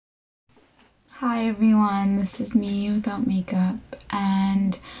Hi everyone, this is me without makeup,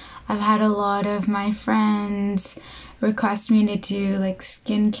 and I've had a lot of my friends request me to do like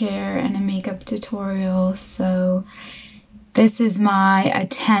skincare and a makeup tutorial, so this is my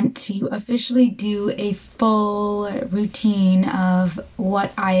attempt to officially do a full routine of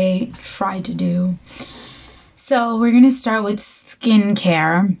what I try to do. So we're gonna start with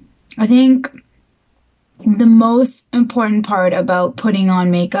skincare. I think the most important part about putting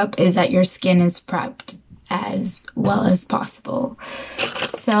on makeup is that your skin is prepped as well as possible.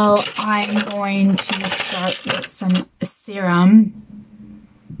 So I'm going to start with some serum.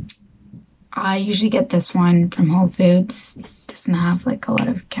 I usually get this one from Whole Foods. It doesn't have like a lot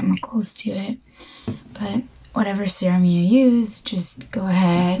of chemicals to it, but whatever serum you use, just go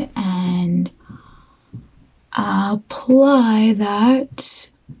ahead and apply that.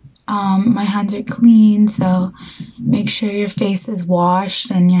 My hands are clean, so make sure your face is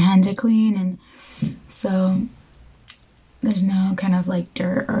washed and your hands are clean, and so there's no kind of like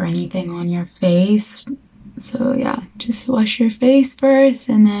dirt or anything on your face. So yeah, just wash your face first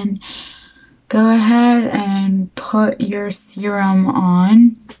and then go ahead and put your serum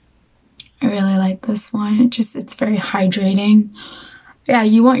on. I really like this one. It's very hydrating. Yeah,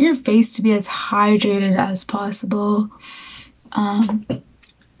 you want your face to be as hydrated as possible.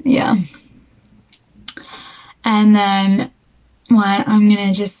 Yeah. And then I'm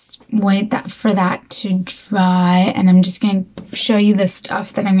gonna just wait for that to dry, and I'm just gonna show you the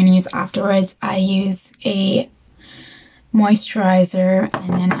stuff that I'm gonna use afterwards. I use a moisturizer, and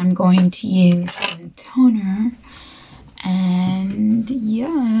then I'm going to use some toner. And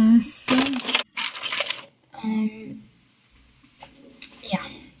yes,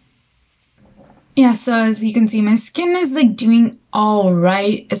 yeah, so as you can see, my skin is like doing all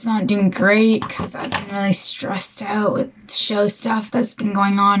right. It's not doing great because I've been really stressed out with show stuff that's been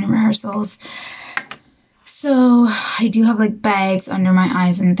going on in rehearsals. So I do have like bags under my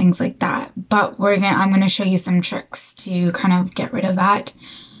eyes and things like that, but I'm gonna show you some tricks to kind of get rid of that.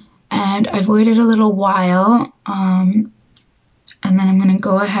 And I've waited a little while, and then I'm gonna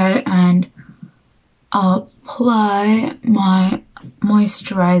go ahead and apply my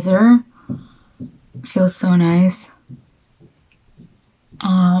moisturizer. Feels so nice.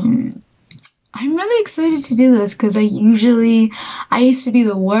 I'm really excited to do this because I used to be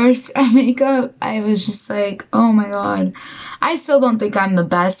the worst at makeup. I was just like, oh my god. I still don't think I'm the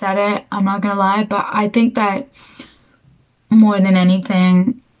best at it, I'm not gonna lie, but I think that more than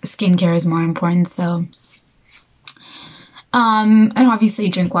anything, skincare is more important, so. And obviously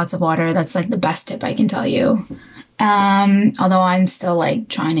drink lots of water. That's like the best tip I can tell you. Although I'm still like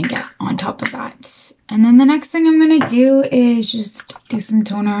trying to get on top of that. And then the next thing I'm gonna do is just do some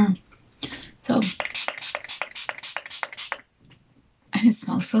toner. So, and it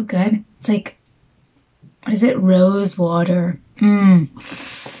smells so good. It's like, what is it? Rose water. It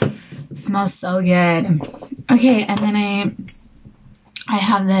smells so good. Okay, and then I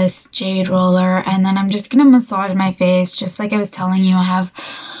have this jade roller, and then I'm just gonna massage my face, just like I was telling you. I have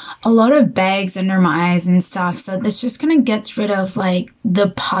a lot of bags under my eyes and stuff, so this just kind of gets rid of like the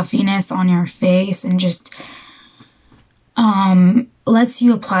puffiness on your face and just lets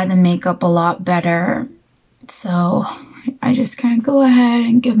you apply the makeup a lot better. So I just kind of go ahead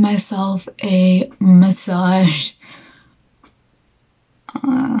and give myself a massage.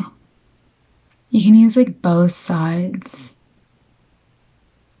 You can use like both sides,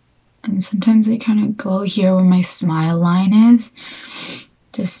 and sometimes I kind of go here where my smile line is,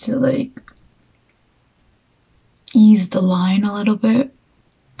 just to like ease the line a little bit.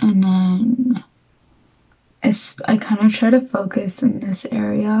 And then I kind of try to focus in this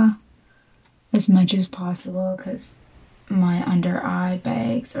area as much as possible because my under eye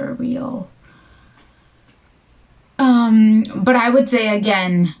bags are real. But I would say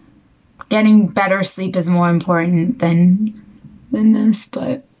again, getting better sleep is more important than this,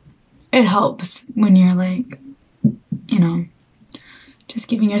 but it helps when you're like, you know, just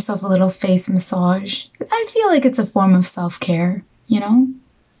giving yourself a little face massage. I feel like it's a form of self-care, you know?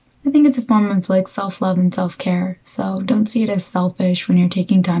 I think it's a form of like self-love and self-care. So don't see it as selfish when you're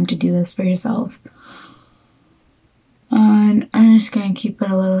taking time to do this for yourself. And I'm just gonna keep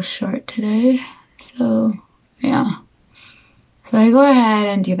it a little short today. So yeah. So I go ahead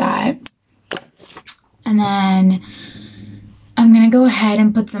and do that. And then I'm gonna go ahead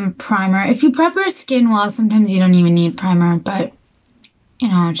and put some primer. If you prep your skin well, sometimes you don't even need primer, but you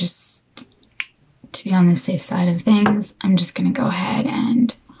know, just to be on the safe side of things, I'm just gonna go ahead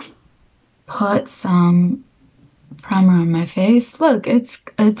and put some primer on my face. Look, it's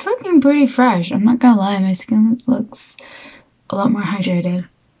looking pretty fresh. I'm not gonna lie, my skin looks a lot more hydrated,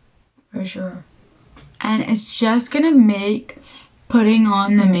 for sure. and it's just gonna make putting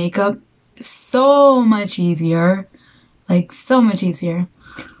on the makeup so much easier, like so much easier.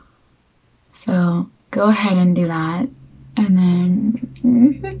 So go ahead and do that, and then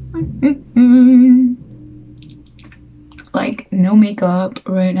like no makeup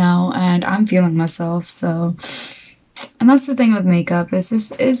right now, and I'm feeling myself. So, and that's the thing with makeup, it's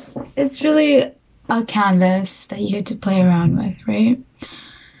just it's really a canvas that you get to play around with, right?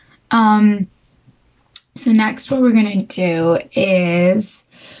 So next what we're gonna do is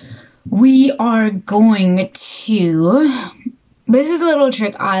we are going to, this is a little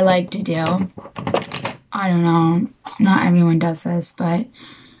trick I like to do. I don't know, not everyone does this, but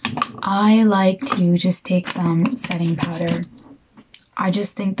I like to just take some setting powder. I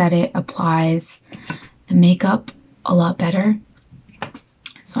just think that it applies the makeup a lot better.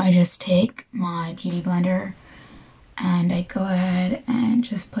 So I just take my beauty blender and I go ahead and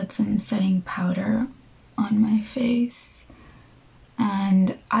just put some setting powder on my face.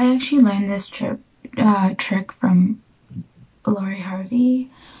 And I actually learned this trick from Lori Harvey.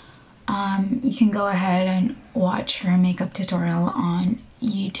 You can go ahead and watch her makeup tutorial on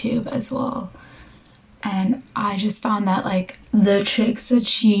YouTube as well. And I just found that like the tricks that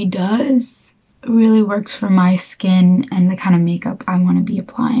she does really works for my skin and the kind of makeup I want to be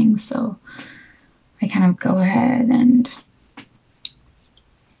applying. So I kind of go ahead and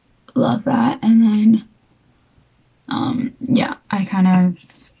love that. And then yeah, I kind of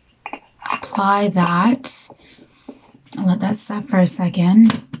apply that. I'll let that set for a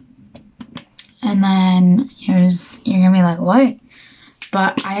second. And then you're gonna be like, what?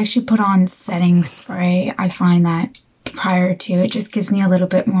 But I actually put on setting spray. I find that prior to, it just gives me a little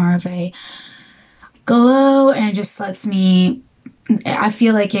bit more of a glow, and it just lets me, I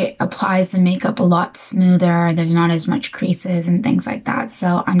feel like it applies the makeup a lot smoother. There's not as much creases and things like that.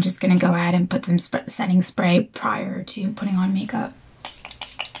 So I'm just gonna go ahead and put some setting spray prior to putting on makeup.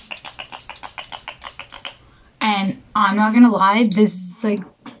 And I'm not gonna lie, this is like,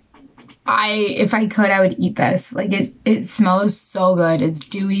 if I could, I would eat this. Like it smells so good. It's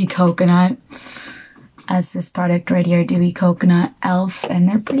dewy coconut. As this product right here, dewy coconut elf, and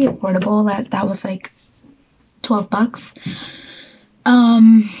they're pretty affordable. That was like 12 bucks.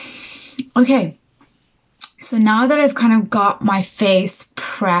 Okay. So now that I've kind of got my face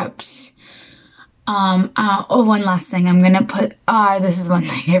prepped, oh, one last thing I'm gonna put, this is one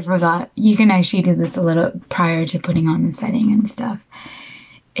thing I forgot. You can actually do this a little prior to putting on the setting and stuff.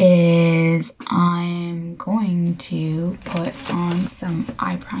 Is I'm going to put on some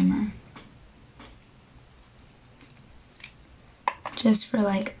eye primer. Just for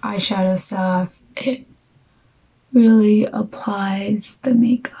like eyeshadow stuff. It really applies the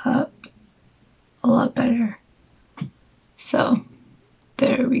makeup a lot better. So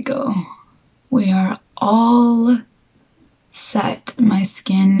there we go. We are all set. My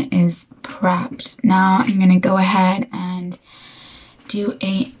skin is prepped. Now I'm gonna go ahead and do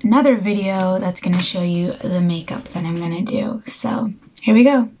another video that's going to show you the makeup that I'm going to do. So here we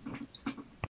go.